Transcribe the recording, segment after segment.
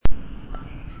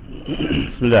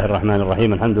بسم الله الرحمن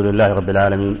الرحيم. الحمد لله رب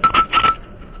العالمين،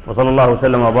 وصلى الله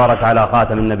وسلم وبارك على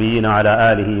خاتم النبيين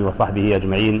وعلى آله وصحبه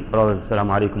أجمعين.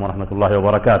 السلام عليكم ورحمة الله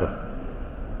وبركاته.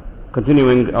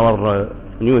 Continuing our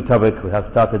new topic, we have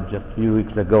started just a few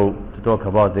weeks ago to talk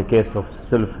about the case of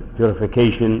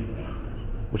self-purification,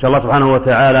 which Allah subhanahu wa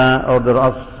ta'ala ordered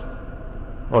us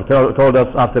or told us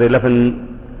after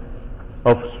 11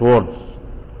 of swords.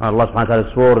 Allah subhanahu wa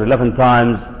ta'ala swore 11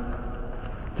 times,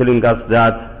 telling us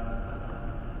that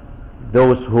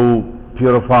those who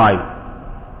purify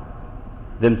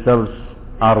themselves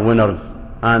are winners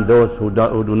and those who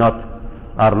do not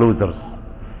are losers.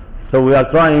 So we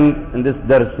are trying in this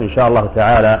dars, inshallah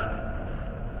ta'ala,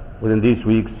 within these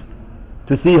weeks,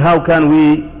 to see how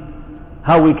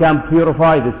we can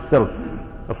purify this self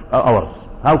of ours.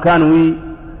 How can we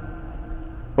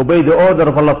obey the order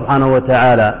of Allah subhanahu wa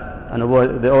ta'ala and obey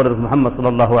the order of Muhammad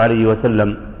sallallahu alayhi wa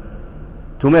sallam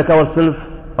to make ourselves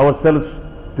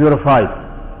purified.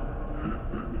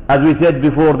 As we said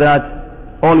before, that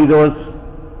only those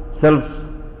selves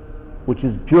which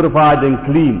is purified and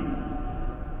clean,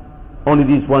 only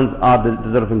these ones are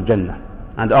deserving Jannah,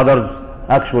 and others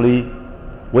actually,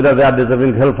 whether they are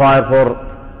deserving hellfire for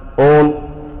all,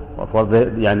 or for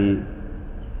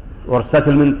or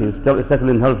settlement, he is still settled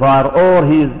in hellfire, or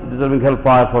he is deserving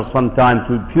hellfire for some time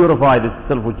to purify this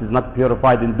self which is not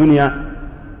purified in dunya,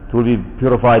 to be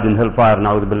purified in hellfire,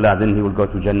 na'udhu billah, then he will go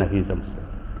to Jannah himself.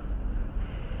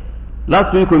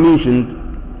 Last week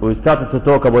we started to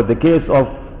talk about the case of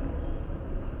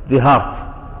the heart.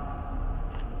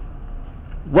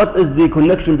 What is the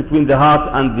connection between the heart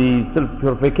and the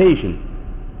self-purification?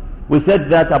 We said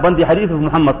that upon the hadith of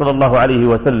Muhammad sallallahu alayhi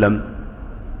wa sallam,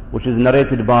 which is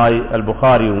narrated by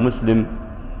Al-Bukhari and Muslim,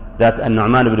 that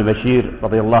An-Nu'man ibn Bashir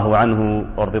radiyallahu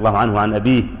anhu or radiyallahu anhu an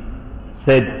Abi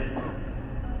said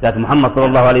that Muhammad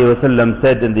sallallahu alayhi wa sallam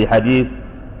said in the hadith,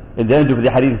 in the end of the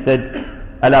hadith said,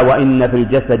 ألا وإن في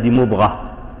الجسد مضغة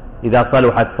إذا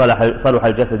صلحت صلح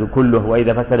الجسد كله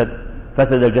وإذا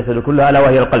فسد الجسد كله ألا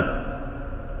وهي القلب.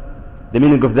 The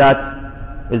meaning of that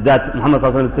is that Muhammad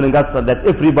sallallahu alayhi wa sallam is telling us that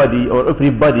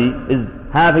everybody is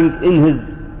having in his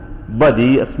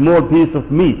body a small piece of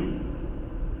meat.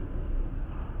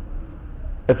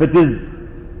 If it is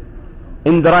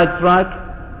in the right track,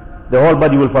 the whole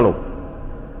body will follow.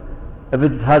 If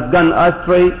it has gone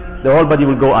astray, the whole body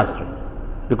will go astray.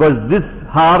 Because this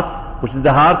heart, which is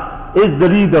the heart, is the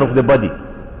leader of the body.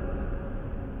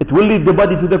 It will lead the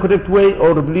body to the correct way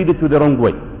or lead it to the wrong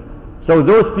way. So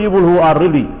those people who are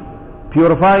really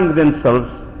purifying themselves,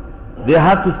 they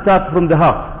have to start from the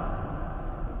heart.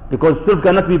 Because self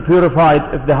cannot be purified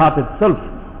if the heart itself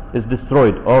is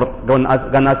destroyed or gone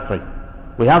astray.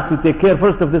 We have to take care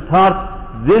first of this heart,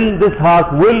 then this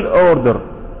heart will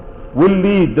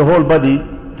lead the whole body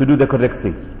to do the correct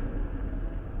things.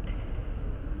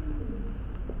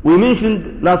 We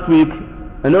mentioned last week,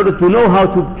 in order to know how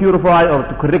to purify or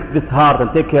to correct this heart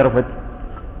and take care of it,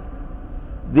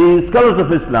 the scholars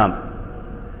of Islam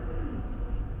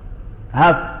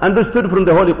have understood from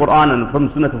the Holy Quran and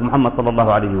from Sunnah of Muhammad sallallahu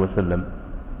alayhi wa sallam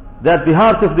that the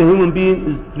heart of the human being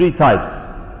is three types,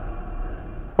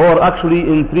 or actually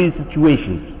in three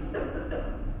situations: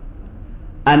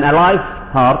 an alive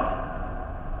heart,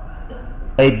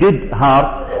 a dead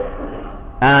heart,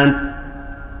 and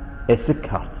a sick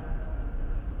heart.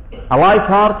 A live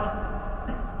heart,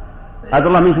 as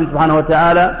Allah mentioned subhanahu wa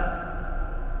ta'ala,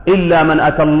 إِلَّا مَنْ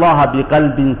أَتَى اللَّهَ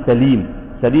بِقَلْبٍ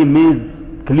سَلِيمٍ. Salim means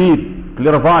clear,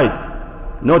 clarified,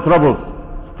 no troubles,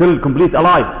 still complete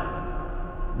alive.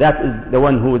 That is the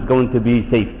one who is going to be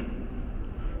saved.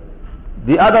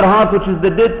 The other heart, which is the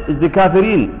dead, is the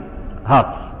kafirin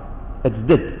heart. It's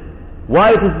dead.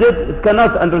 Why it is dead? It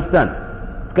cannot understand.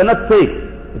 It cannot say.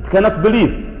 It cannot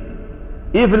believe.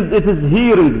 Even if it is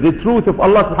hearing the truth of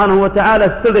Allah subhanahu wa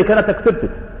ta'ala, still they cannot accept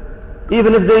it.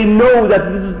 Even if they know that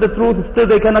this is the truth, still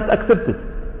they cannot accept it.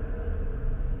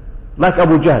 Like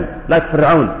Abu Jahl, like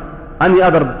Fir'aun, any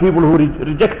other people who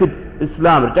rejected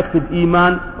Islam, rejected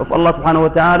Iman of Allah subhanahu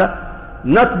wa ta'ala,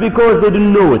 not because they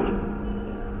didn't know it,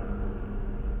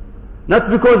 not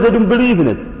because they didn't believe in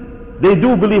it. They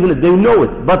do believe in it, they know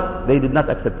it, but they did not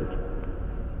accept it.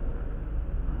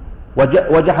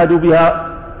 وَجَحَدُوا بِهَا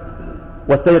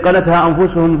وَاسْتَيْقَنَتْهَا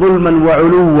أَنفُسُهُمْ ظُلْمًا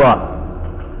وَعُلُوًّا.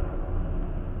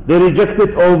 They reject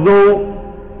it although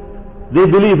they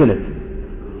believe in it,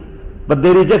 but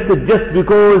they reject it just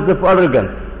because of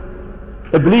arrogance.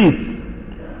 Iblis,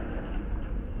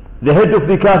 the head of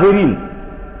the kafirin,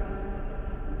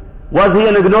 was he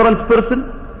an ignorant person?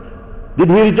 Did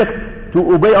he reject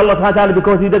to obey Allah subhanahu wa ta'ala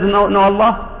because he doesn't know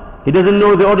Allah? He doesn't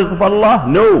know the orders of Allah?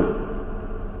 No.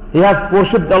 He has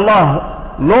worshipped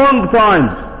Allah long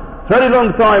times, very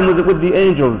long time with the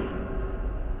angels.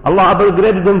 Allah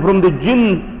upgraded them from the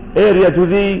jinn area to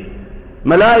the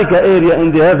malaika area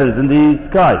in the heavens, in the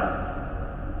sky.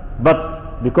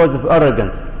 But because of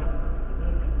arrogance,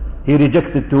 he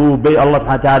rejected to obey Allah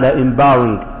subhanahu wa ta'ala in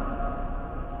bowing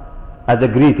as a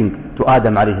greeting to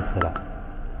Adam alayhi salam.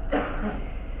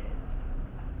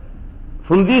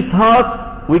 From this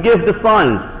heart we gave the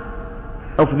signs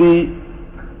of the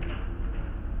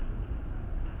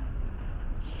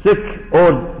sick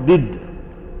or dead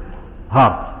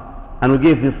heart, and we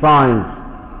gave the signs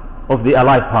of the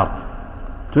alive heart.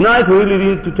 Tonight we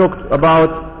really need to talk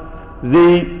about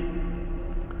the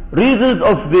reasons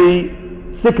of the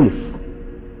sickness.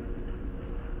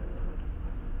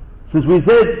 Since we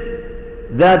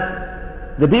said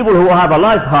that the people who have a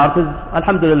live heart is,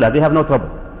 alhamdulillah, they have no trouble.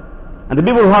 And the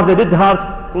people who have the dead heart,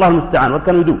 Allah musta'an, what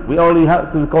can we do? We only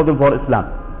have to call them for Islam.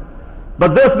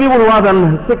 But those people who have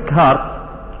a sick heart,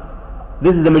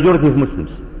 this is the majority of Muslims.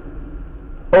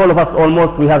 All of us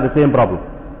almost, we have the same problem.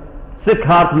 Sick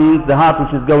heart means the heart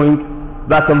which is going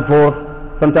back and forth,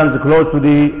 sometimes close to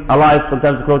the alive,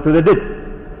 sometimes close to the dead.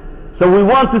 So we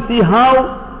want to see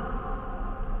how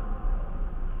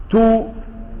to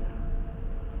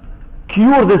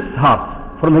cure this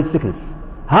heart from his sickness.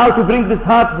 How to bring this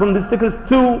heart from this sickness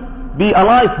to be a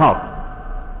live heart.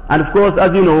 And of course,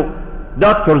 as you know,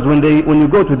 doctors, when you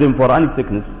go to them for any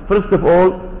sickness, first of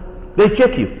all, they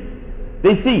check you.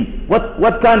 They see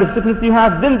what kind of sickness you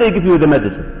have, then they give you the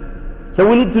medicine. So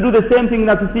we need to do the same thing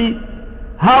now to see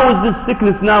how is this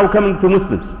sickness now coming to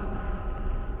Muslims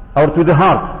or to the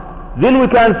heart. Then we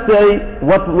can say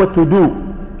what to do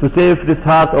to save this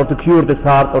heart or to cure this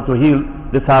heart or to heal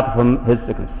this heart from his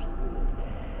sickness.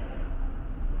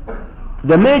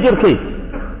 The major case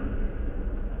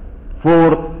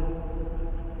for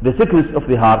the sickness of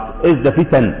the heart is the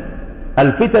fitan.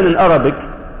 Al-fitan in Arabic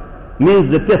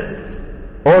means the test,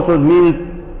 also means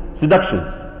seductions.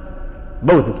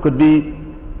 Both, it could be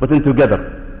put in together.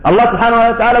 Allah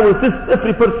subhanahu wa ta'ala will test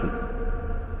every person.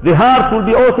 The heart will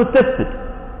be also tested.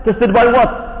 Tested by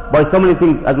what? By so many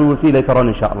things, as we will see later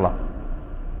on, inshaAllah.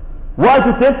 Why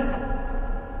to test?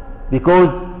 Because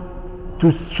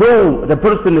to show the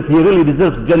person if he really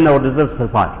deserves Jannah or deserves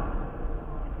hellfire.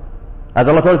 As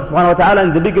Allah told us subhanahu wa ta'ala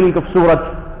in the beginning of Surah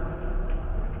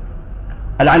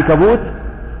Al-Ankabut,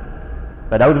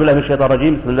 فأعوذ بالله من الشيطان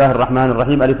الرجيم بسم الله الرحمن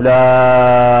الرحيم ألف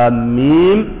لام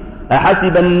ميم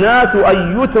أحسب الناس أن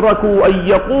يتركوا أن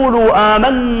يقولوا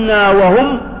آمنا وهم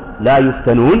لا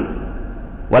يفتنون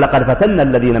ولقد فتنا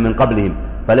الذين من قبلهم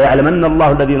فلا يعلمن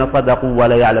الله الذين صدقوا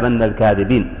ولا يعلمن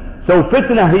الكاذبين. So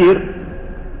fitna here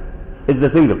is the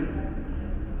single,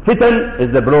 fitan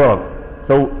is the plural.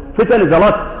 So fitan is a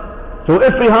lot. So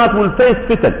every heart will face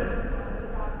fitan.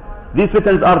 These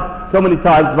fitans are so many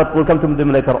types, but we'll come to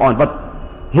them later on. But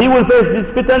he will face this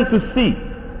fitan to see,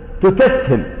 to test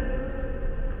him.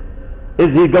 Is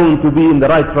he going to be in the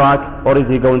right track or is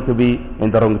he going to be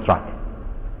in the wrong track?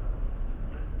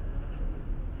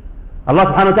 Allah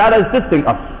subhanahu wa ta'ala is testing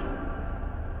us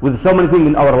with so many things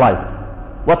in our life.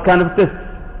 What kind of tests?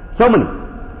 So many.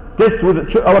 Tests with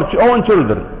our own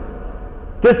children.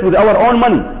 Tests with our own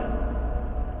money.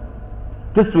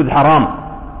 Tests with haram.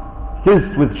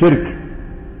 Tests with shirk.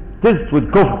 Tests with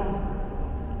kufr.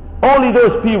 Only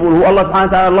those people who Allah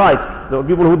subhanahu wa ta'ala likes, the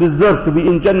people who deserve to be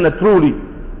in Jannah truly,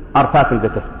 are passing the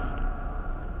tests.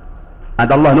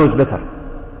 And Allah knows better.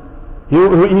 He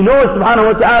knows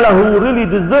subhanahu wa ta'ala who really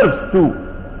deserves to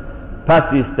pass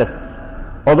these tests.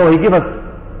 Although He gives us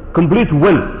complete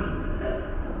will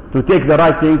to take the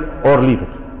right thing or leave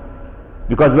it.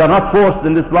 Because we are not forced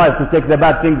in this life to take the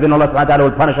bad things, then Allah subhanahu wa ta'ala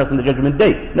will punish us in the judgment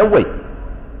day. No way.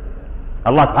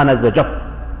 Allah subhanahu is the just.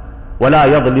 وَلَا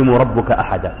يَظْلِمُ رَبُّكَ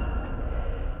أَحَدًا.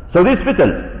 So this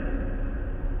fitan,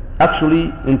 actually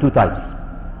in two types.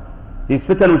 This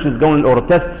fitan which is going, or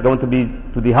test going to be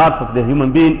to the heart of the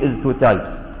human being, is two types.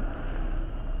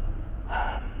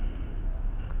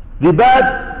 The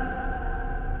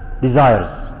bad desires.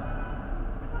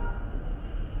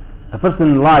 A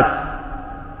person likes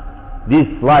these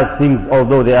light things,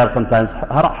 although they are sometimes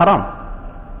haram.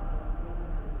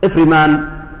 Every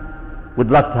man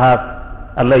would like to have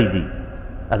a lady,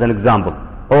 as an example,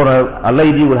 or a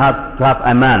lady will have to have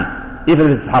a man,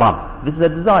 even if it's haram. This is a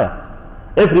desire.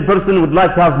 Every person would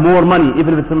like to have more money,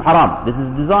 even if it's haram. This is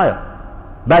a desire.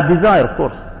 Bad desire, of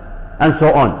course, and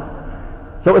so on.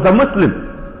 So if a Muslim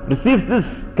receives this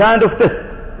kind of test,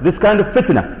 this kind of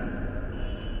fitna,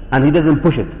 and he doesn't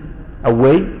push it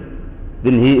away,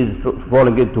 then he is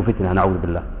falling into fitna, na'udhu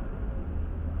billah.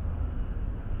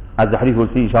 As the hadith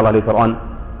we'll see inshallah later on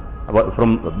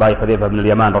by Hudayfa ibn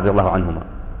al-Yaman radiyallahu anhuma.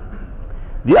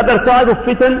 The other side of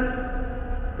fitan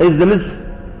is the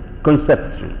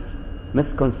misconceptions.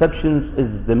 Misconceptions is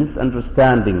the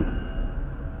misunderstanding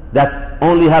that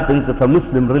only happens if a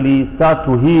Muslim really starts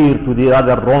to hear to the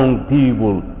other wrong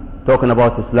people talking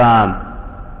about Islam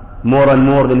more and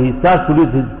more, then he starts to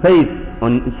lose his faith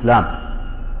on Islam.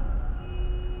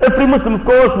 Every Muslim, of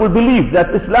course, will believe that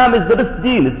Islam is the best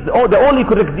deen. It's the only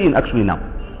correct deen actually now.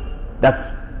 That's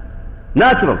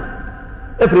natural.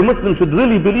 Every Muslim should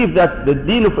really believe that the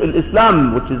deen of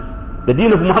Islam, which is the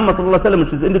deen of Muhammad sallallahu alaihi wasallam,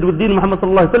 which is ended with deen of Muhammad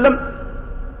sallallahu alaihi wasallam,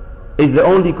 is the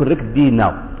only correct deen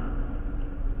now.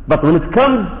 But when it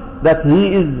comes that he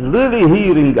is really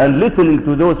hearing and listening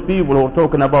to those people who are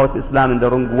talking about Islam in the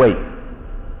wrong way,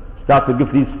 start to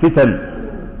give these fitan,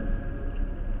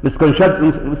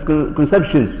 misconceptions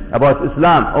about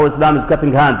Islam. Oh, Islam is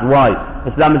cutting hands. Why?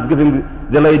 Islam is giving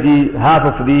the lady half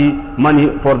of the money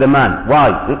for the man.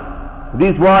 Why?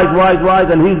 These whys,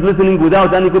 and he's listening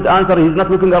without any good answer. He's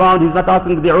not looking around. He's not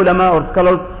asking the ulama or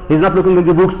scholars. He's not looking in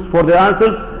the books for the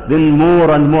answers. Then more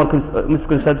and more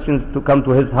misconceptions to come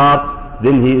to his heart.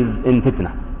 Then he is in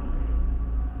fitna.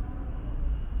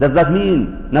 Does that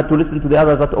mean not to listen to the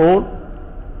others at all?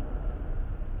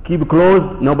 Keep close,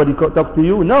 nobody talks to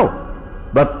you? No.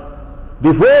 But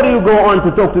before you go on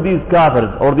to talk to these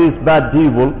kafirs or these bad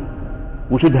people,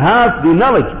 we should have the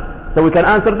knowledge so we can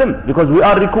answer them, because we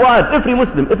are required, every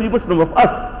Muslim of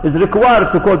us is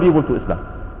required to call people to Islam.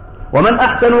 وَمَنْ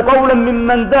أَحْسَنُ قَوْلًا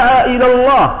مِمَّنْ دَعَى إِلَى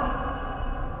اللَّهِ.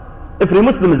 Every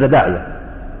Muslim is a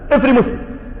da'iyah. Every Muslim.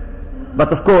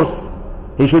 But of course,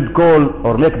 he should call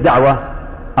or make da'wah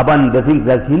upon the things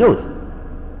that he knows.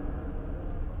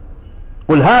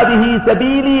 قل هذه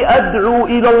سبيلي أدعو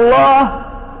إلى الله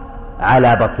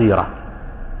على بصيرة.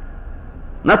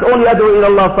 Not only أدعو إلى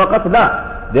الله فقط, لا.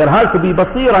 There has to be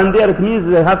basira, and there it means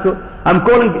they have to, I'm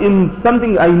calling in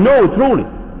something I know truly.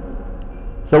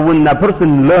 So when a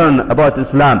person learns about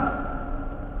Islam,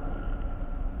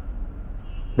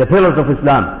 the pillars of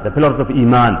Islam, the pillars of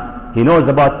Iman, he knows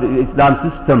about the Islam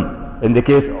system in the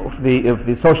case of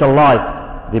the social life,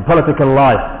 the political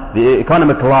life, the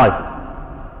economic life,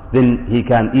 then he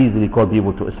can easily call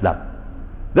people to Islam.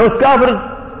 Those kafirs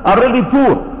are really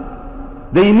poor.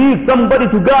 They need somebody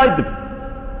to guide them.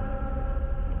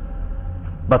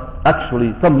 But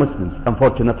actually some Muslims,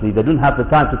 unfortunately, they don't have the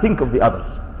time to think of the others,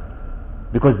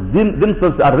 because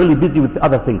themselves are really busy with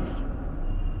other things.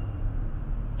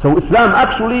 So Islam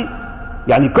actually,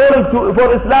 calling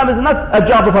for Islam is not a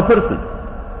job of a person.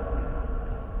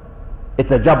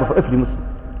 It's a job of every Muslim.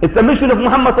 It's a mission of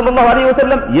Muhammad sallallahu alaihi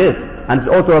wasallam, yes, and it's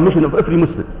also a mission of every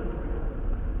Muslim.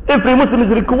 Every Muslim is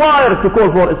required to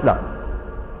call for Islam,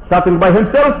 starting by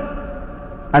himself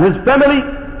and his family,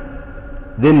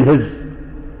 then his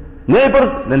neighbors,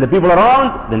 then the people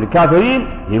around, then the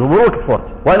kafirin. He will work for it.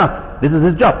 Why not? This is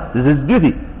his job, this is his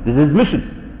duty, this is his mission.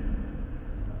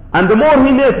 And the more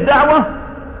he makes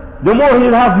da'wah, the more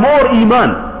he'll have more iman,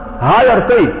 higher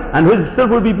faith, and his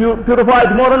self will be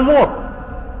purified more and more.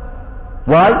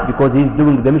 Why? Because he's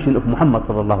doing the mission of Muhammad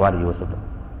sallallahu alaihi wasallam,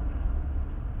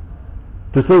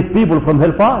 to save people from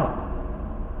hellfire.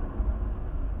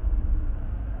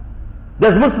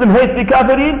 Does Muslim hate the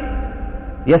kafirin?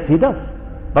 Yes, he does.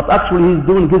 But actually he's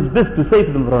doing his best to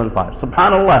save them from hellfire.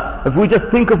 Subhanallah. If we just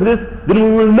think of this, then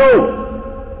we will know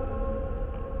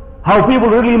how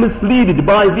people are really misled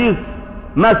by these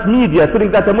mass media,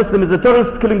 telling that a Muslim is a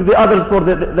terrorist, killing the others for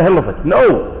the hell of it. No,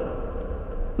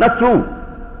 not true.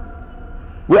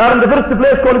 We are in the first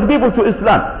place calling people to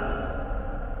Islam,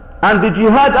 and the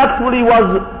jihad actually was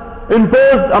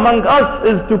imposed among us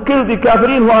is to kill the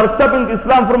kafirin who are stopping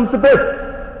Islam from spread.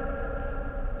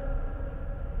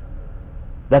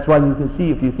 That's why you can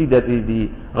see, if you see that the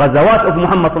ghazawat of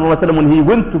Muhammad sallallahu alaihi wasallam, when he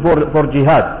went for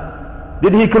jihad,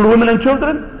 did he kill women and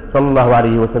children? Sallallahu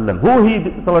alaihi wasallam. Who he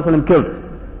sallallahu alaihi wasallam killed?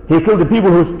 He killed the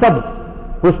people who stopped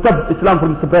Islam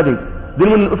from spreading. Then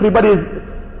when everybody is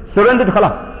surrendered,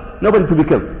 khalas, nobody to be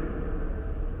killed,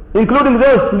 including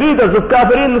those leaders of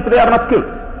kafirin, if they are not killed.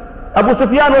 Abu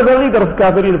Sufyan was a leader of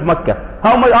kafirin of Mecca.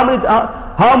 How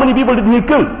many people did he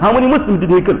kill? How many Muslims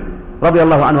did he kill?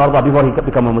 Radiallahu anhu arda, before he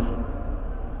became a Muslim.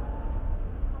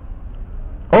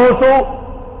 Also,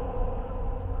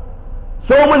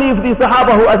 so many of the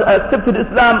Sahaba who accepted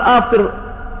Islam after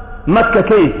Mecca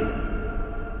case,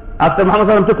 after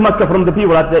Muhammad took Mecca from the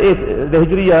people at the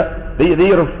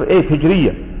year of 8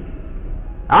 Hijriya.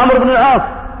 Amr ibn al-As,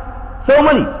 so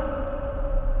many.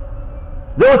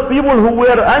 Those people who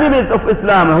were enemies of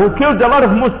Islam, who killed a lot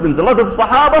of Muslims, a lot of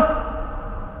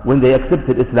Sahaba, when they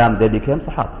accepted Islam, they became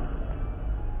Sahaba.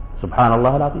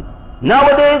 Subhanallah al-Azim.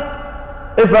 Nowadays,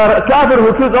 if a kafir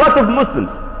who kills a lot of Muslims,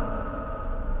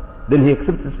 then he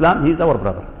accepts Islam, he is our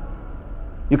brother.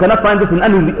 You cannot find this in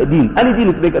any deen. Any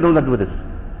deen they do not do this.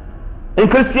 In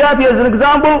Christianity, as an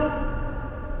example,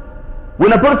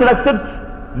 when a person accepts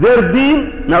their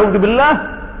deen, na'udhu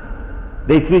billah,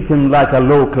 they treat him like a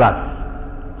low class,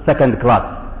 second class.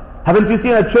 Haven't you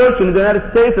seen a church in the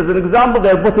United States, as an example, they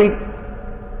are putting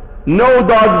no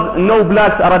dogs, no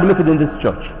blacks are admitted in this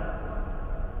church.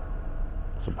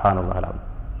 Subhanallah.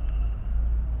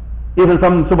 Even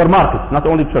some supermarkets, not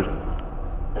only churches.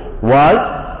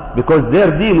 Why? Because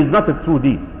their deen is not a true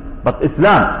deen, but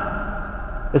Islam.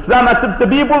 Islam accepts the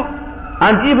people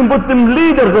and even puts them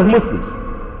leaders of Muslims.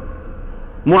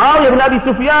 Muawiyah ibn Abi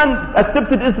Sufyan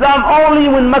accepted Islam only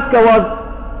when Mecca was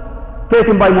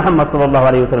taken by Muhammad sallallahu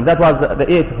alayhi wa sallam. That was the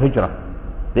 8th Hijrah,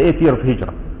 the 8th year of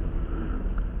Hijrah.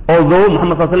 Although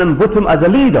Muhammad sallallahu alayhi wa sallam put him as a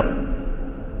leader.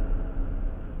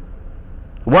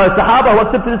 While Sahaba who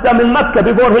accepted Islam in Mecca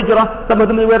before Hijrah, some of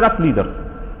them were not leaders.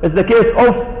 It's the case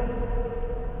of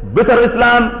better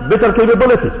Islam, better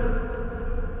capabilities.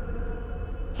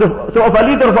 So if a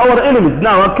leader of our enemies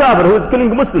now, a kafir who is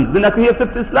killing Muslims, then after he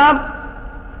accepts Islam,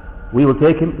 we will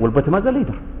take him, we'll put him as a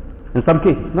leader. In some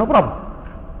cases, no problem.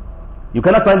 You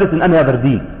cannot find this in any other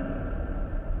deen.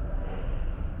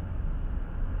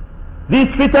 These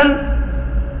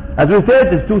fitan, as we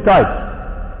said, is two types.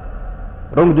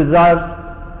 Wrong desires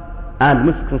and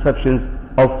misconceptions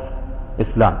of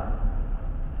Islam.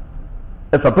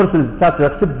 If a person starts to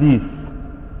accept these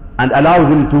and allows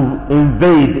him to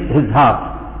invade his heart,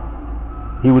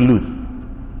 he will lose.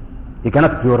 He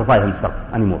cannot purify himself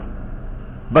anymore.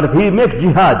 But if he makes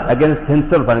jihad against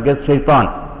himself and against shaitan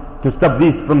to stop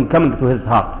these from coming to his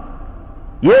heart.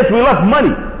 Yes, we love money.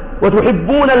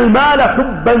 وَتُحِبُّونَ الْمَالَ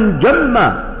حُبًّا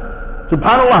جَمًّا.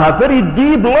 Subhanallah, a very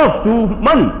deep love to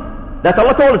money. That's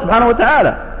Allah told us, subhanahu wa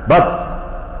ta'ala. But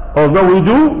although we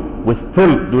do, we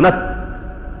still do not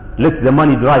let the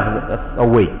money drive us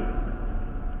away.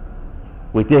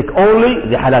 We take only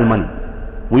the halal money.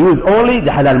 We use only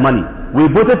the halal money. We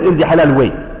put it in the halal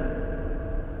way.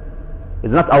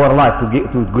 It's not our life to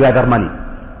gather money.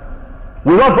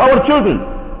 We love our children.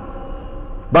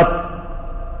 But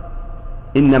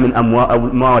إِنَّ مِنْ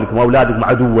أَمْوَالِكُمْ وَأَوْلَادِكُمْ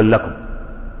عَدُوًّا لَكُمْ.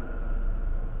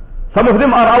 Some of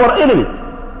them are our enemies.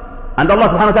 And Allah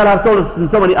subhanahu wa ta'ala has told us in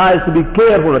so many ayahs to be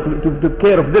careful, to take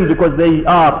care of them because they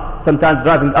are sometimes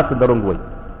driving us in the wrong way.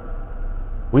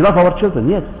 We love our children,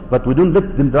 yes, but we don't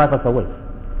let them drive us away.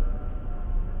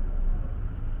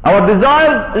 Our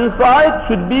desires inside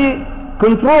should be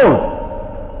controlled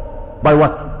by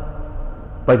what?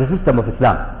 By the system of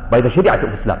Islam, by the Sharia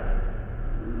of Islam.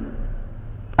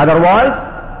 Otherwise,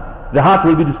 the heart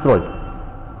will be destroyed.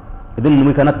 Then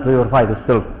we cannot purify the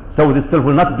self. So this self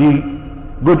will not be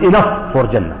good enough for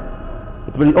Jannah.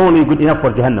 It will be only good enough for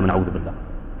Jahannam, na'udhu billah.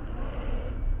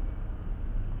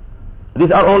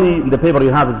 These are only, the paper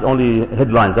you have is only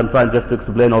headlines. I'm trying just to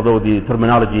explain, although the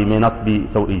terminology may not be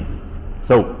so easy.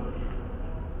 So,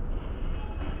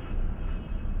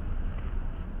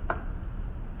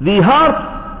 the heart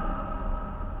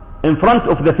in front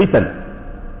of the fitan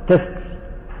test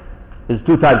is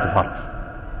two types of hearts.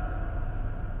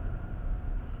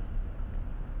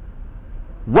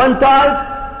 One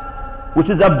type which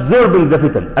is observing the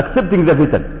fitan, accepting the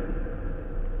fitan.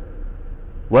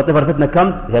 Whatever fitna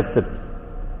comes, he accepts.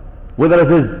 Whether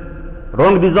it is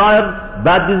wrong desires,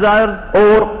 bad desires,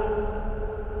 or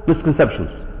misconceptions,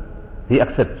 he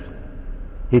accepts.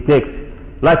 He takes.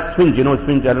 Like sponge, you know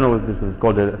sponge, I don't know what this is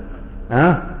called, a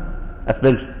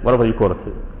sponge, whatever you call it.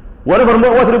 Whatever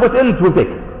more water you put in, it will take.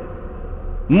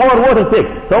 More water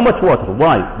takes, so much water.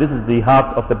 Why? This is the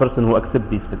heart of the person who accepts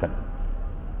these fitan.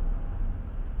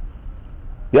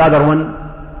 The other one,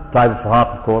 type of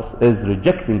heart, of course, is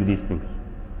rejecting these things.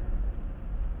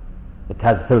 It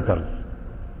has filters.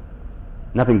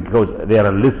 Nothing goes there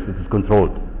unless it is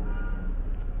controlled.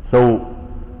 So,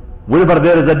 whenever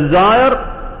there is a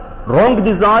desire, wrong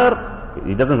desire,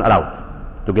 he doesn't allow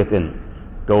it to get in,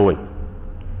 go away.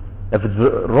 If it's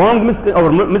wrong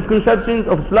or misconceptions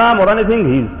of Islam or anything,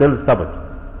 he still stops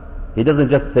it. He doesn't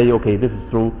just say, okay, this is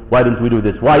true, why don't we do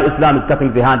this? Why Islam is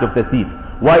cutting the hand of the thief?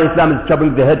 Why Islam is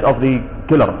chopping the head of the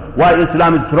killer? Why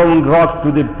Islam is throwing rocks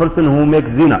to the person who makes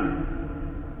zina?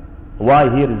 Why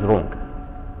here is wrong?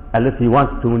 Unless he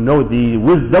wants to know the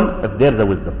wisdom, if there's a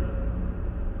wisdom.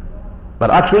 But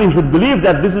actually he should believe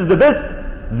that this is the best.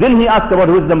 Then he asks about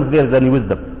wisdom if there is any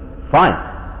wisdom. Fine.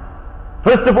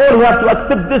 First of all, we have to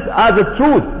accept this as a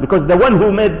truth, because the one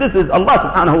who made this is Allah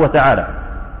subhanahu wa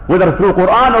ta'ala. Whether through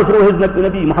Quran or through his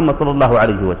Nabi Muhammad sallallahu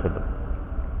alayhi wa sallam.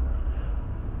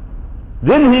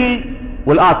 Then he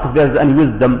will ask if there is any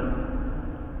wisdom.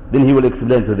 Then he will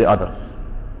explain to the others.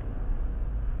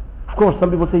 course,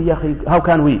 some people say, yeah, how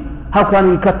can we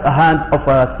cut a hand of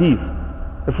a thief?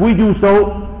 If we do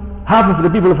so, half of the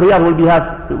people of Riyadh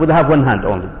will have one hand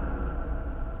only.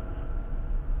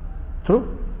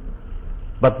 True?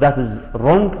 But that is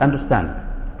wrong understanding.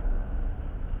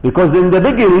 Because in the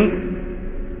beginning,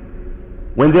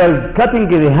 when they are cutting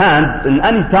the hand in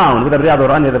any town, whether Riyadh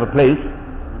or any other place,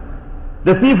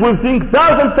 the thief will think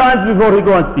 1,000 times before he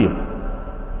go and steal.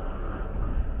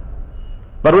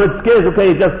 But when it's case,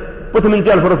 okay, just put him in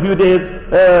jail for a few days,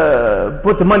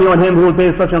 put the money on him, he will pay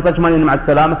such and such money, and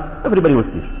everybody will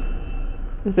steal.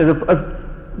 He says, if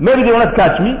maybe they will not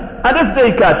catch me, and if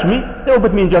they catch me, they will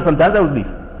put me in jail sometimes, I will leave.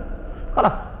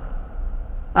 Khalas.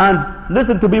 And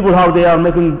listen to people how they are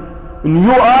making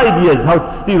new ideas how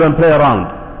to steal and play around.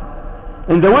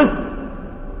 In the West,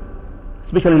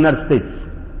 especially in the United States,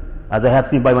 as I have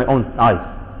seen by my own eyes,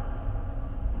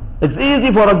 it's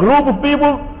easy for a group of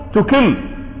people to kill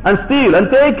and steal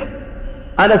and take,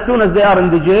 and as soon as they are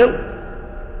in the jail,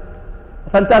 a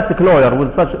fantastic lawyer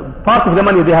with such part of the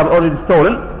money they have already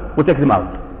stolen will take them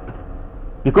out.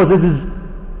 Because this is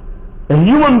a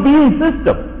human being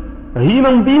system, a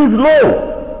human being's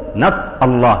law, not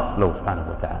Allah's law subhanahu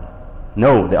wa ta'ala.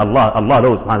 No, Allah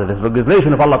law subhanahu wa ta'ala, the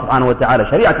regulation of Allah subhanahu wa ta'ala,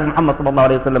 Sharia of Muhammad sallallahu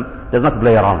alayhi wa sallam does not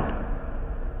play around.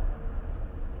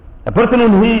 A person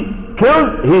whom he kills,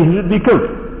 he should be killed.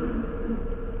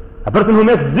 A person who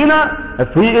makes zina,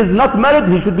 if he is not married,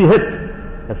 he should be hit.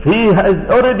 If he is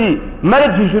already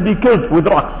married, he should be killed with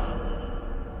rocks.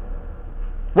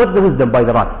 What's the wisdom by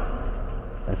the rocks?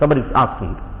 And somebody is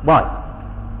asking, why?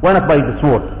 Why not by the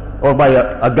sword or by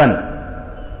a gun?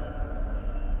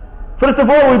 First of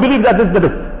all, we believe that this is the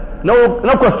best.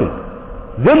 No question.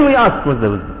 Then we ask what's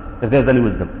the wisdom, if there's any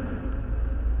wisdom.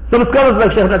 Some scholars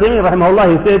like Shaykh Ibn Taymiyyah rahimahullah,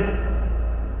 he said,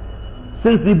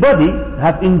 since the body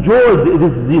has enjoyed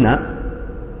this zina,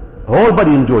 the whole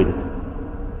body enjoyed it.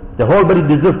 The whole body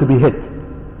deserves to be hit.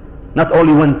 Not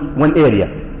only one area,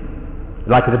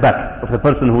 like the back of the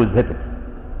person who is hit.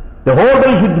 The whole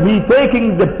body should be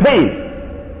taking the pain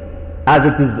as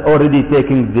it is already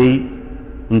taking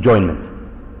the enjoyment.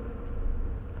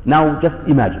 Now just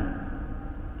imagine,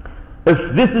 if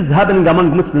this is happening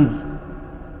among Muslims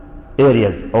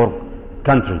areas or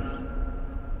countries,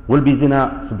 will be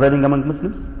zina spreading among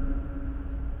Muslims?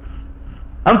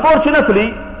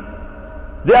 Unfortunately,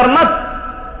 they are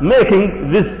not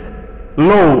making this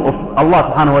law of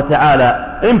Allah subhanahu wa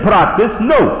ta'ala in practice.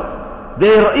 No,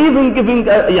 they are even giving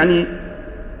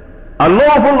a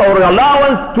lawful or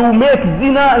allowance to make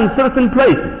zina in certain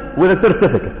places with a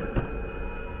certificate.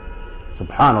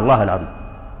 Subhanallah al-azim.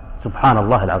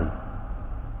 Subhanallah al-azim.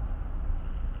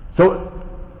 So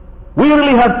we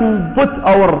really have to put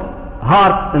our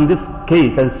hearts in this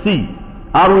case and see,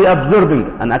 are we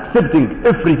observing and accepting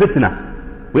every fitna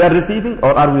we are receiving,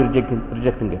 or are we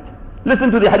rejecting it?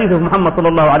 Listen to the hadith of Muhammad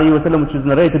sallallahu alayhi wa sallam, which is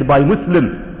narrated by Muslim,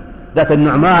 that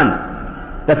Nu'man,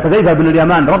 that Hudayfa ibn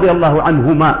al-Yaman radiyallahu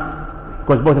anhuma,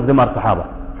 because both of them are Sahaba,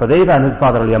 Hudayfa and his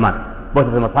father al-Yaman, both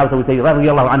of them are Sahaba, so we say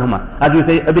radiyallahu anhuma. As we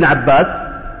say Ibn Abbas,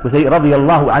 we say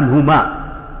radiyallahu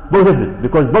anhuma, both of them,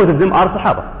 because both of them are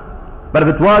Sahaba. But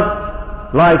if it was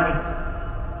like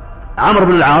Amr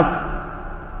ibn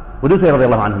al-As, we do say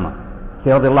radiyallahu anhuma,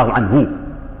 say radiyallahu anhu,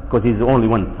 because he's the only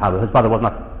one Sahaba, his father was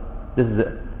not. This is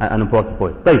an important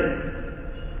point.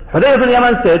 Hudayfa ibn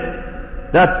Yaman said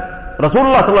that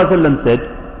Rasulullah sallallahu alaihi wasallam said,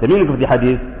 the meaning of the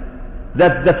hadith,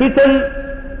 that the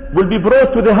fitan will be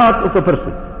brought to the heart of a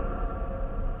person,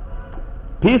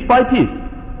 piece by piece.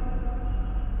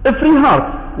 Every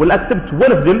heart will accept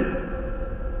one of them,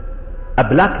 a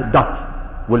black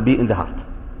dot will be in the heart.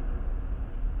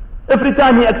 Every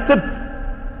time he accepts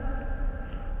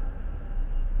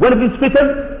one of these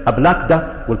fitan, a black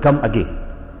dot will come again,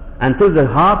 until the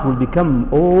heart will become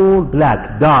all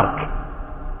black, dark.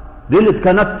 Then it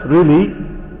cannot really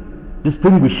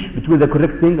distinguish between the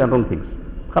correct thing and wrong things.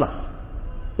 Khalas.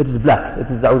 It is black.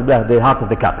 It is the heart of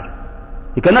the kafir.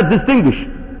 He cannot distinguish.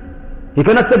 He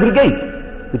cannot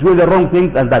segregate between the wrong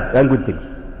things and bad and good things.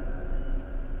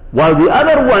 While the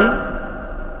other one,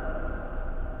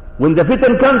 when the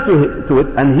fitan comes to it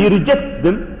and he rejects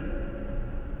them,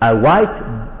 a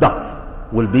white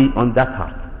dot will be on that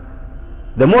heart.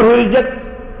 The more he rejects,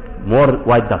 more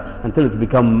white dots, until it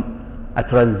becomes a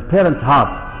transparent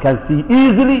heart, can see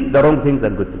easily the wrong things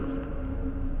and good things.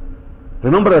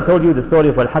 Remember I told you the story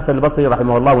of Al-Hasan al-Basri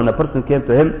rahimahullah, when a person came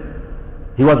to him,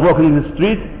 he was walking in the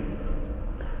street,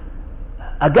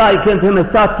 a guy came to him and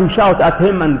started to shout at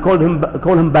him and call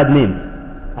him bad names.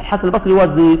 Al-Hasan al-Basri was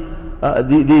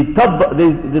the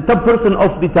top person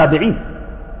of the Tabi'een.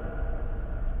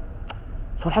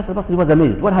 So Al-Hasan al-Basri was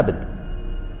amazed. What happened?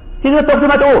 He didn't talk to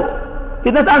him at all.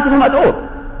 He didn't answer him at all.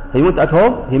 He went at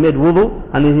home, he made wudu,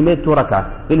 and he made 2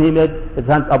 rak'ahs. Then he made his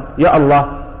hands up, Ya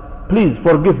Allah, please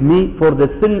forgive me for the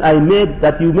sin I made,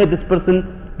 that you made this person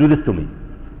do this to me.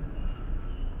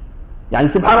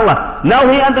 Yani subhanallah. Now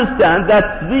he understands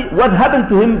that what happened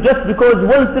to him just because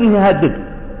one sin he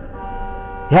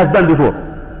has done before.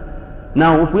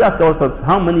 Now if we ask ourselves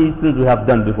how many sins we have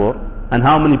done before, and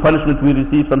how many punishments we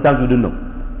receive, sometimes we don't know.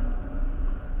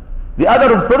 The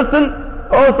other person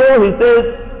also, he says,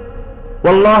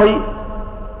 Wallahi,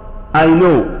 I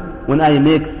know when I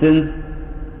make sins,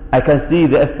 I can see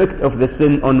the effect of the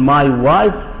sin on my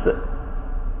wife's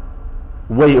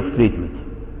way of treatment,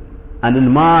 and in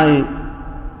my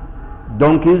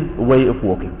donkey's way of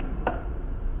walking.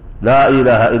 La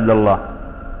ilaha illallah.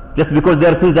 Just because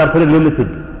their sins are very limited,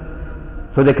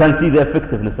 so they can see the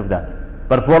effectiveness of that.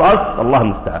 But for us, Allah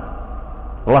musta'an.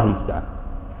 Allah musta'an.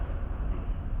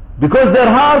 Because their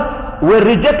hearts were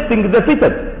rejecting the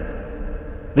fitan,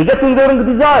 rejecting their own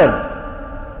desires,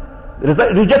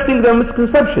 rejecting their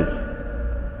misconceptions,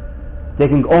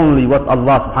 taking only what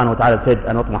Allah subhanahu wa ta'ala said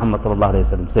and what Muhammad sallallahu alayhi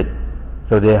wa sallam said.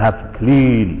 So they have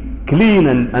clean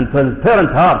and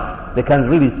transparent hearts. They can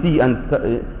really see and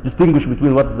distinguish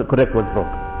between what is correct and what's wrong.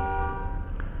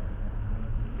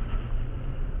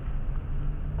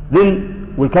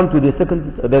 Then we'll come to the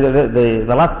second, the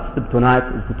last step tonight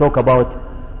is to talk about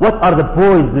what are the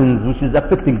poisons which is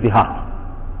affecting the heart,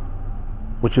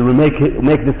 which will make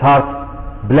this heart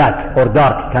black or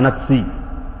dark, cannot see.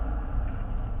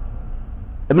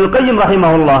 Ibn al-Qayyim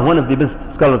rahimahullah, one of the best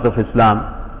scholars of Islam,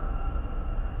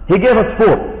 he gave us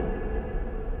four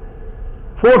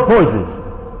poisons.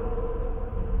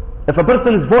 If a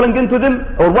person is falling into them,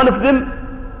 or one of them,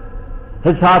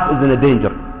 his heart is in a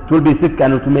danger. It will be sick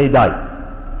and it may die.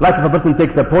 Like if a person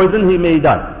takes a poison, he may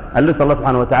die. Unless Allah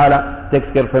subhanahu wa ta'ala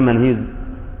takes care of him and he is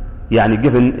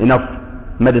given enough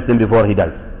medicine before he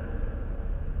dies.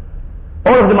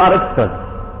 All of them are extras.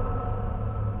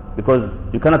 Because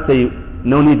you cannot say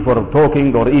no need for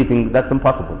talking or eating, that's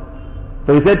impossible.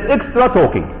 So he said extra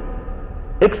talking,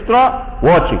 extra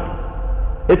watching,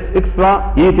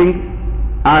 extra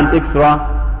eating, and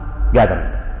extra gathering.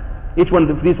 Each one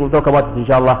of these we'll talk about it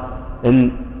inshallah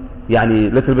in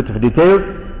little bit of details,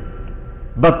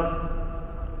 but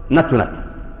not tonight.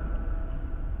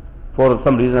 For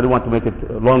some reason I don't want to make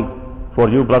it long for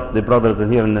you, plus the brothers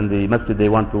in here and in the masjid, they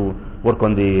want to work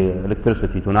on the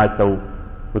electricity tonight, so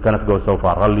we cannot go so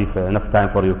far. I'll leave enough time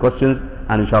for your questions,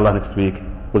 and inshallah next week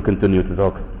we'll continue to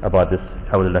talk about this.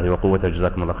 Hawlillahi wa quwwata,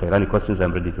 jazakumullah khair. Any questions?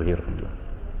 I'm ready to hear from you.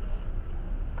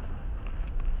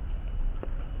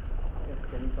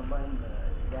 Can you combine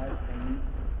desires and needs?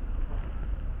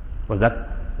 What's that?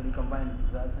 Can you combine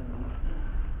desires and needs?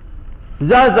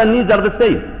 Desires and needs are the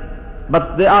same,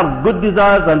 but they are good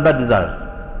desires and bad desires.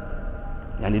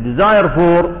 Desire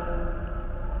for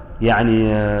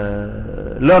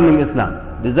learning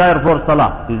Islam, desire for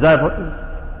salah, desire for,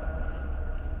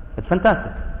 it's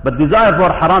fantastic. But desire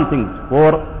for haram things,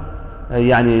 for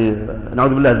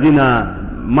na'udhu billah,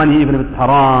 zina, money even if it's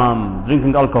haram,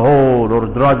 drinking alcohol or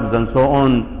drugs and so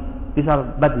on, these are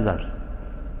bad desires.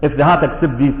 If the heart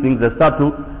accepts these things, they start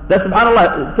to, that's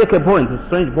subhanAllah, take a point, a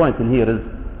strange point in here is,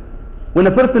 when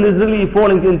a person is really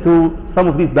falling into some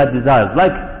of these bad desires,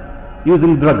 like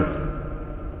using drugs,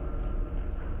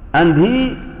 and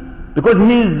because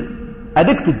he is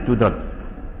addicted to drugs,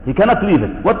 he cannot leave it,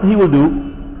 what he will do,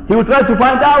 he will try to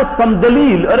find out some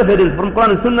dalil or evidence from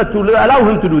Quran and Sunnah to allow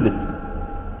him to do this.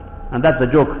 And that's a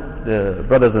joke. The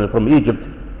brothers from Egypt,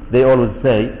 they always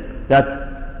say that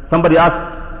somebody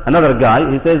asks another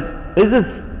guy, he says, is this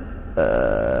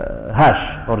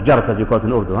hash or jarat as you call it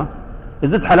in Urdu, is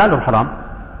this halal or haram?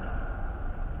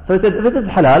 So he said, if it is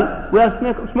halal, we are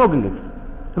smoking it.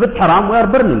 If it's haram, we are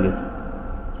burning it.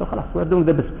 So khalas, we are doing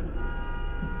the best.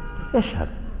 Yashhad.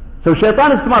 So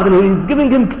shaitan is smart, and he's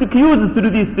giving him excuses to do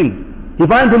these things. He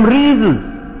finds him reasons,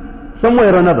 some way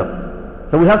or another.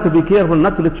 So we have to be careful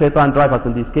not to let shaitan drive us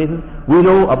in these cases. We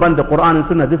know about the Quran and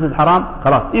Sunnah, this is haram,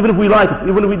 khalas. Even if we like it,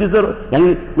 even if we deserve,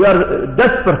 we are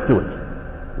desperate to it,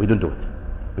 we don't do it.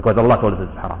 Because Allah told us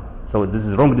it's haram. So this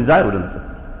is wrong desire, we don't do it.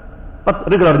 But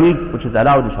regular needs, which is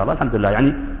allowed, inshallah, alhamdulillah.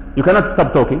 You cannot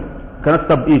stop talking, cannot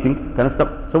stop eating, cannot stop,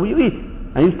 so you eat,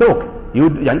 and you talk.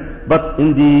 But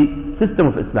in the system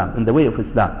of Islam, in the way of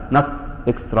Islam, not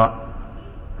extra,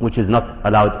 which is not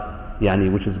allowed,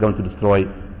 which is going to destroy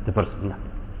the person.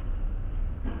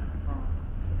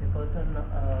 If a person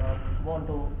want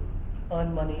to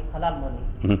earn money, halal money,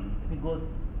 if he goes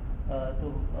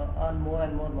to earn more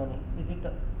and more money, is it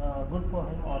good for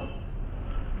him or?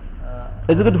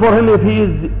 Is it good for him if he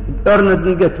is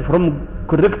earning it from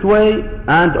correct way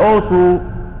and also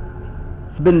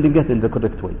spending it in the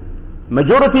correct way.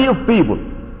 Majority of people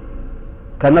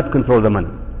cannot control the money.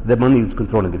 The money is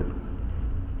controlling it.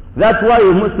 That's why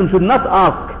a Muslim should not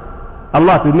ask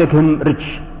Allah to make him rich,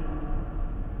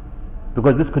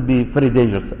 because this could be very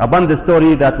dangerous. Upon the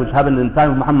story that which happened in the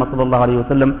time of Muhammad sallallahu alaihi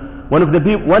wasallam, one of the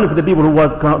people who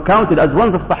was counted as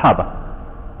one of the Sahaba,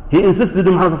 he insisted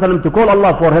on Muhammad sallallahu alaihi wasallam to call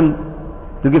Allah for him,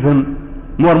 to give him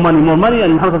more money,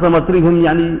 and Muhammad sallallahu alaihi wasallam was telling him,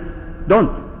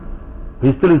 don't.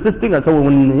 He's still insisting, and so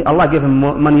when Allah gave him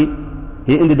more money,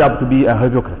 he ended up to be a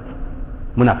hypocrite,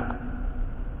 munafiq.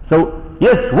 So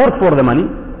yes, work for the money,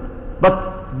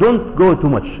 but don't go too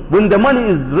much. When the money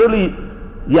is really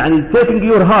taking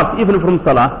your heart even from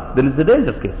salah, then it's a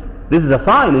dangerous case. This is a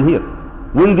sign in here.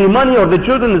 When the money or the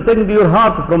children is taking your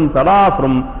heart from salah,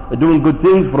 from doing good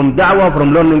things, from da'wah,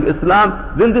 from learning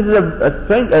Islam, then this is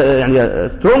a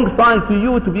strong sign to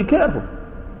you to be careful.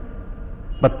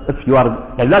 But if you are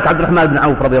like Abdul Rahman ibn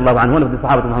Auf radiallahu anhu, one of the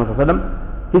Sahaba of Muhammad sallallahu alaihi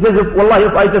wasallam, he says,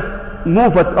 if I just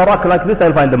move a rock like this,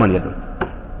 I'll find the money.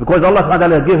 Because Allah subhanahu wa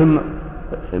ta'ala gave him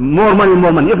more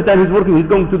money. Every time he's working, he's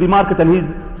going to the market and he's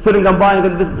selling and buying,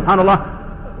 and this,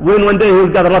 subhanAllah, when one day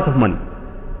he'll got a lot of money.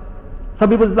 Some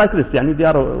people is like this, they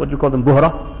are, what you call them,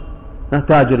 buhra,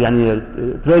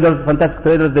 tajir, traders, fantastic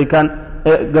traders, they can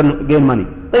gain money.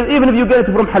 Even if you get it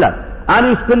from halal, and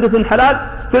you spend it in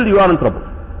halal, still you are in trouble.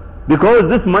 Because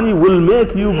this money will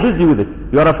make you busy with it.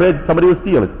 You are afraid somebody will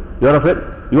steal it. You are afraid,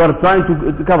 you are trying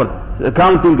to cover,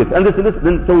 counting it, and this,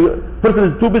 then so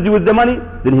person is too busy with the money,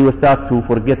 then he will start to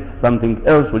forget something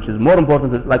else which is more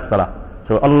important, like salah.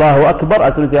 So Allahu Akbar,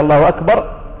 as soon as he Allahu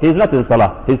Akbar, he is not in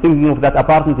salah. He is thinking of that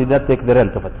apartment, he did not take the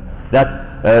rent of it. That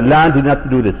land, he did not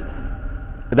do this.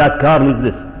 That car needs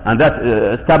this. And that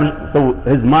established, so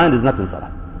his mind is not in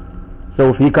salah. So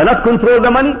if he cannot control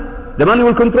the money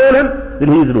will control him,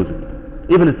 then he is losing.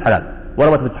 Even if it's halal. What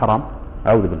about if it's haram?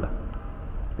 A'udhu billah.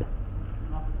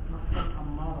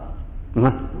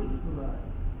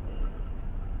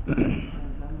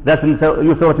 That's in Surah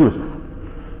Yusuf.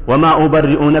 وَمَا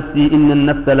أُبَرِّئُ نَفْسِي إِنَّ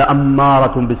النَّفْسَ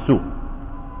لَأَمَّارَةٌ بِالسُّوءِ.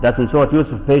 That's in Surah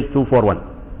Yusuf, page 241.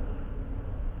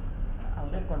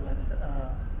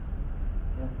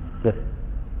 Yes.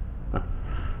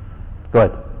 Go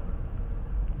ahead.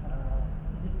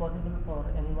 Is it possible for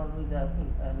anyone who is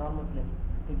a non-Muslim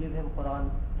to give him Quran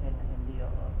in Hindi or?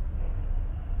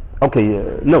 Okay,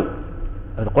 no.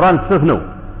 The Quran itself,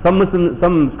 no. Some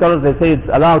scholars, they say it's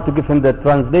allowed to give him the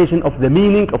translation of the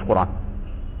meaning of Quran,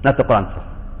 not the Quran itself.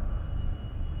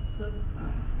 So,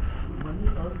 when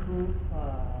you also,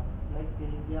 like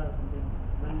in India or something,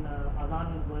 when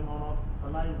Adhan is going on or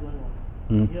Salah is going on,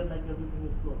 here like everything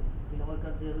is closed. In our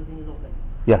country everything is open.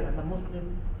 Yeah. And the Muslim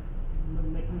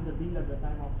making the deal at the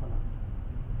time of Salah.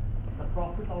 The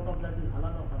profit out of that is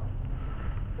halal or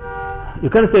haram? You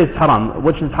can say it's haram,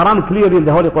 which is haram clearly in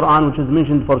the Holy Quran, which is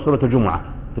mentioned for Surah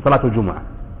Al-Jumu'ah. Salat al-Jumu'ah.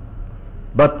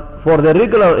 But for the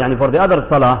regular, for the other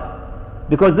salah,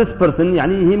 because this person,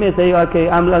 he may say, okay,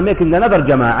 I'm making another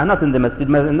jama'ah, not in the masjid,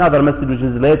 another masjid which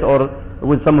is late, or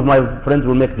with some of my friends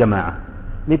will make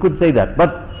jama'ah. He could say that, but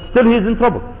still he is in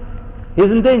trouble. He is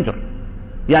in danger.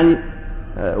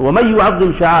 وَمَنْ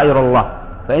يُعَظِّمْ شَعَائِرَ اللَّهِ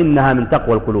فَإِنَّهَا مِنْ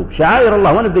تَقْوَى الْقُلُوبِ. Sha'air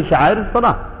Allah, one of the sha'air is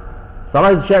salah.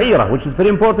 Salah is sha'ira, which is very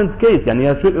important case. A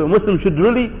Muslim should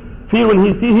really feel when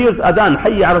he hears adhan,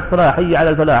 hayya ala salah, hayya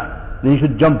ala falah, then he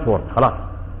should jump for it, khalas.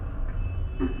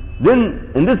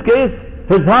 Then, in this case,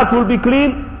 his heart will be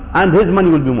clean and his money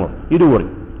will be more. You don't worry.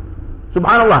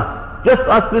 Subhanallah, just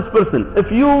ask this person, if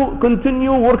you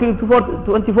continue working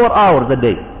 24 hours a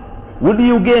day, will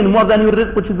you gain more than your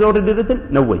rizq which is already written?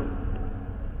 No way.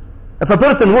 If a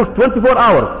person works 24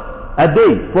 hours a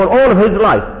day for all of his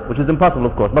life, which is impossible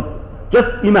of course, but just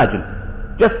imagine,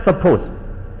 just suppose,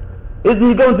 is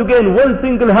he going to gain one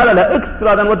single halala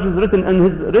extra than what is written in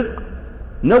his rizq?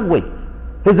 No way.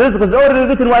 His rizq is already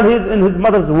written while he is in his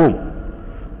mother's womb.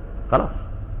 Khalas.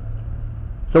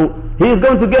 So he is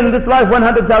going to gain in this life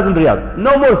 100,000 riyals.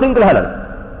 No more single halal.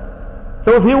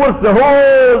 So if he works the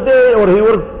whole day, or he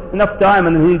works enough time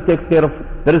and he takes care of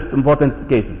the rest important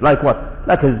cases, like what?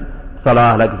 Like his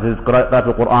salah, like his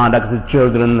Qur'an, like his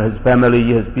children, his family,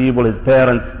 his people, his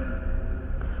parents.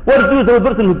 What is the use of a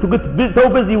person to get so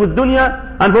busy with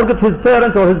dunya and forget his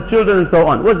parents or his children and so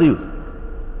on? What's the use?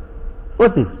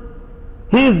 What's this?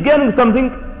 He is gaining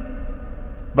something,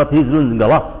 but he is losing a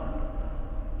lot.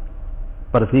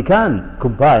 But if he can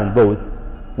combine both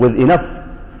with enough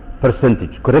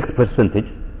percentage, correct percentage,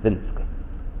 then it's okay.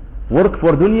 Work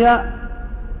for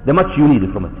dunya, the much you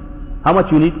need from it. How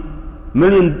much you need? $1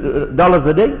 million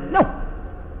a day? No.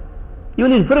 You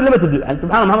need very limited. And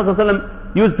subhanAllah, Muhammad sallallahu alaihi wasallam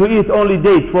used to eat only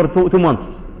dates for two months,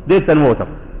 dates and water.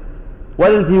 Why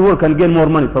didn't he work and gain more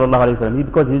money, sallallahu alayhi wa sallam?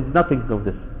 Because he's nothing of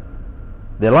this.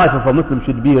 The life of a Muslim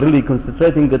should be really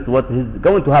concentrating at what he's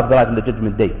going to have the life in the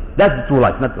judgment day. That's the true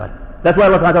life, not life. That's why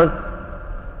Allah subhanahu wa ta'ala says,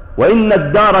 وَإِنَّ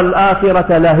الدَّارَ الْآخِرَةَ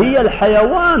لَهِيَ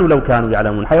الْحَيَوَانُ لَوْ كَانُوا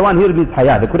يَعْلَمُونَ. Hayawan here means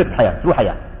hayah, the correct hayah, true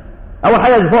hayah. Our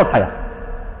hayah is false hayah.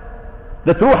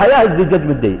 The true hayah is the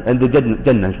judgment day and the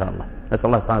Jannah, inshallah. That's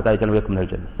Allah subhanahu wa ta'ala can welcome the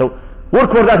Jannah. So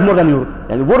work for that more than you.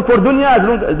 And work for dunya, as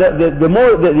long the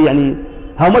more,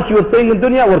 how much you are spending in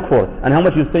dunya, work for it. And how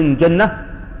much you spend in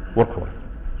Jannah, work for it.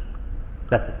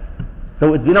 That's it.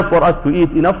 So it's enough for us to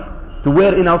eat enough, to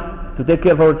wear enough, to take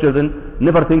care of our children.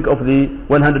 Never think of the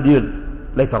 100 years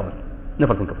later on.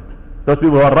 Never think of it. Those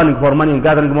people who are running for money and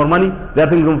gathering more money, they are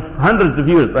thinking of hundreds of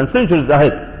years and centuries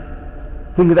ahead,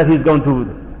 thinking that he's going to...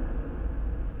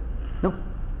 No.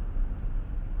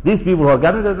 These people who are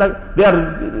gathering, they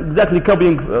are exactly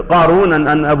copying Qarun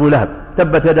and Abu Lahab.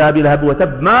 تبت يدا أبي لهب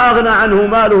وتب ما أغنى عنه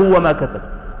ماله وما كسب.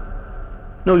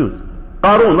 No use.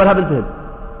 Qarun, what happened to him?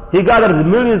 He gathered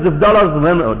millions of dollars,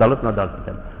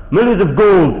 millions of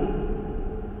gold.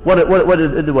 What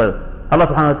is it? Allah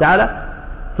subhanahu wa ta'ala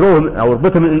throw him or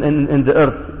put him in the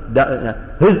earth.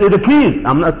 The keys.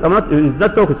 He's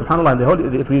not talking,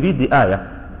 subhanAllah. If we read the ayah,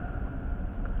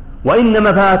 وَإِنَّ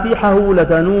مَفَاتِحَهُ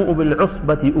لَتَنُوءُ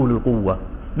بِالْعُصْبَةِ أُولِي الْقُوَّةِ.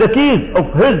 The keys of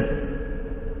his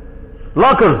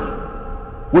lockers,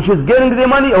 which is getting the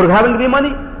money or having the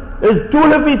money, is too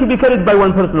heavy to be carried by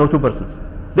one person or two persons.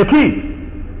 The keys.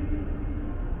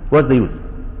 What's the use?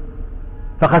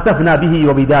 فَخَسَفْنَا بِهِ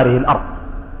وَبِدَارِهِ الْأَرْضِ.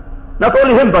 Not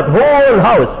only him, but whole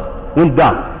house went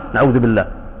down. نعوذ بالله.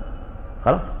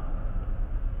 خلاص.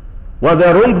 Well,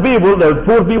 the wrong people, the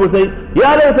poor people say,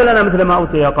 يا ليت لنا مثل ما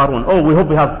أوتي يا قارون. Oh, we hope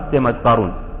we have same as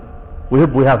Qarun. We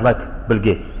hope we have like Bill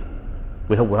Gates.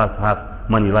 We hope we have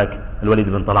money like Al-Walid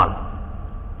ibn Talal.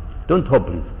 Don't hope,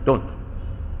 please. Don't.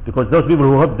 Because those people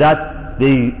who hope that,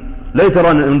 they later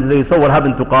on, when they saw what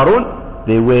happened to Qarun,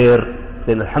 they were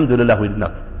saying, Alhamdulillah, we did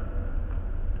not.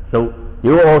 So,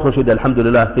 you also should,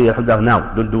 Alhamdulillah, say Alhamdulillah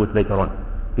now. Don't do it later on.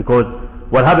 Because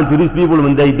what happened to these people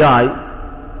when they die,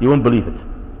 you won't believe it.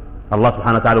 Allah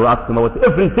subhanahu wa ta'ala will ask them about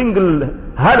every single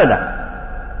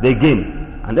halala they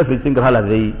gain, and every single halala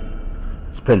they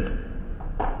spent.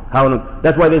 How long?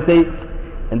 That's why they say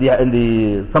in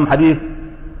the some hadith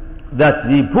that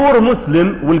the poor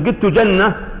Muslim will get to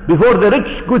Jannah before the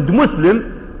rich good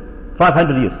Muslim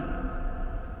 500 years.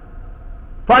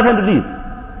 500 years.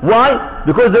 Why?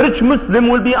 Because the rich Muslim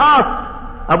will be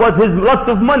asked about his lots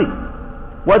of money.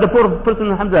 Why the poor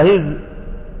person, alhamdulillah, he is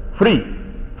free.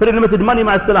 Very limited money,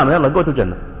 ma'as salam. Yalla, go to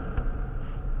Jannah.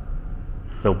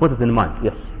 So put it in mind.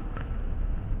 Yes.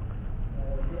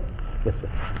 Yes, sir.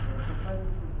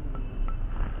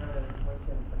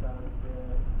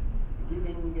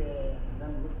 Giving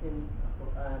non-Muslim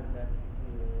Quran that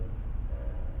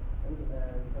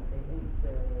contains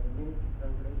English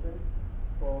translation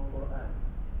for Quran,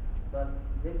 but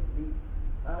the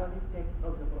Arabic text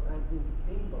of the Quran is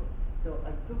stable. So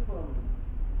I took from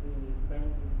the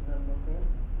French non-Muslim,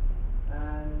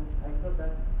 and I thought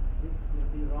that this would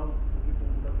be wrong to give him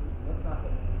because it's not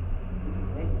proper.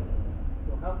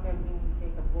 So how can we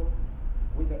take a book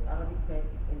with the Arabic text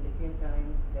in the same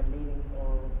time the meaning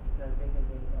or translation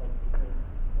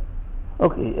of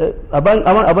Okay, أبان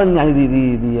يعني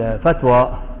the fatwa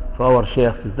for our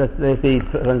sheikhs is that they say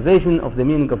translation of the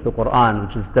meaning of the Quran,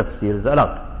 which is tafsir, is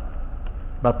allowed,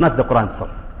 but not the Quran itself,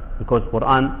 because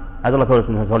Quran, as Allah told us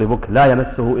in His holy book, لا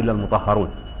يمسه إلا المطهرون,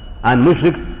 and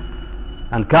mushriks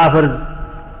and kafirs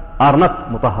are not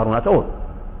mutahharun at all.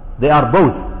 They are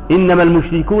both. إنما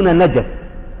المشركون نجس.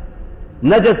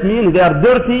 Najas means they are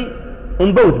dirty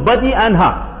in both body and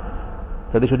heart,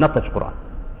 so they should not touch Quran.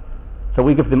 So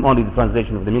we give them only the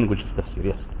translation of the meaning, which is tafsir.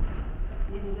 Yes.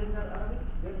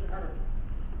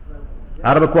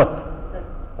 Arabic what?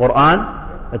 Quran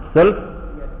itself,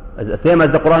 the same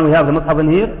as the Quran we have the Mus'haf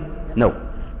in here? No.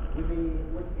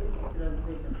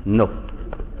 No.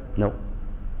 No.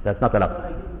 That's not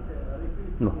allowed.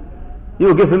 No.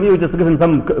 You just give him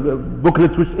some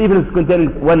booklets which even if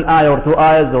containing one ayah or two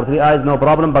ayahs or three ayahs, no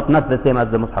problem, but not the same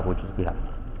as the Mus'haf which we have.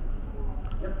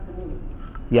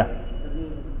 Yeah.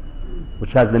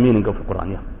 Which has the meaning of the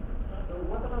Quran, yeah. So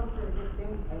what about this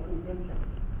thing and intention?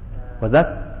 What's that?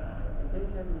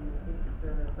 Intention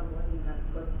is somebody has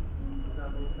got, for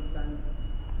example, sometimes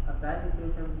a bad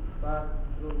intention, but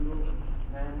you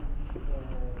and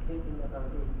thinking about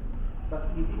it, but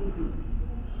you didn't do.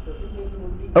 So intention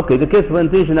would be... Okay, the case of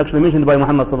intention actually mentioned by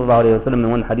Muhammad sallallahu alayhi wa sallam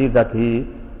in one hadith that if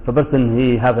a person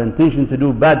he have intention to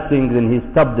do bad things, then he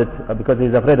stopped it because he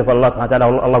is afraid of Allah subhanahu wa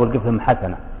ta'ala, Allah will give him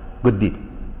hasana. good deed.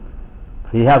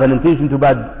 If he have an intention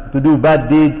to do bad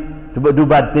deed, to do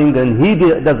bad thing, and he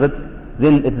does it,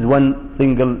 then it is one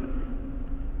single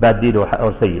bad deed or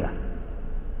sayyah.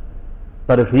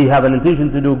 But if he have an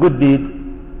intention to do good deed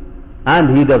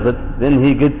and he does it, then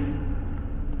he gets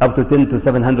up to 10 to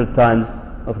 700 times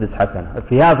of this hasana. If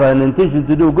he have an intention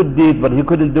to do good deed but he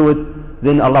couldn't do it,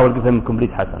 then Allah will give him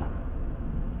complete hasana,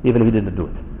 even if he didn't do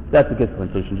it. That's the case of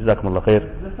intention. Jazakumullah khair.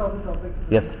 Just on the topic.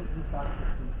 Yes.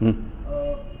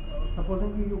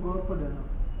 Supposing you go out for dinner,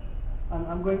 and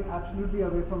I'm going absolutely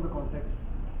away from the context.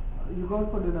 You go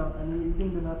out for dinner and you're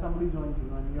eating dinner, somebody joins you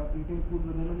and you're eating food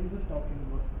with him and you're just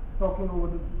talking over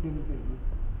the dinner table.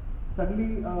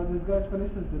 Suddenly this guy's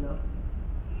finished his dinner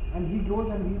and he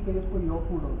goes and he pays for your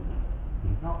food also.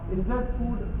 Now, is that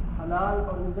food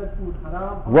halal or is that food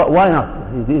haram? Why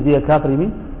not? Is he a kafir, you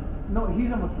mean? No,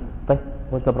 he's a Muslim.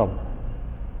 What's the problem?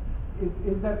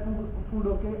 Is that food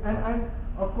okay? And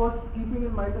of course, keeping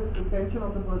in mind the intention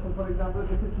of the person. For example,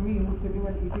 if it's me who's sitting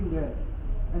and eating there,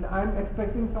 and I'm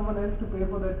expecting someone else to pay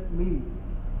for that meal,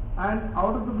 and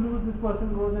out of the blue this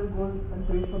person goes and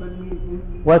pays for that meal.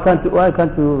 Why can't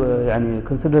you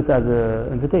consider it as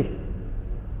an invitation?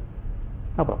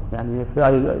 No problem. If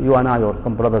you and I or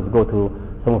some brothers go to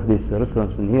some of these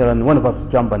restaurants in here and one of us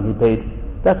jump and he paid,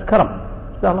 that's karam.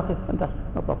 Fantastic,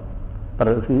 no problem. But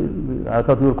I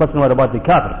thought your question was about the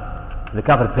kafir. The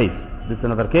kafir pays. This is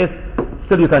another case.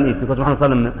 Still you can eat because Muhammad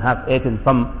sallallahu alaihi wasallam have eaten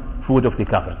some food of the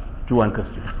kafir, Jew and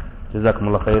Christians.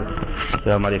 Jazakumullah khair.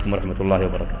 Assalamu alaikum wa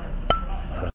rahmatullahi wa barakatuh.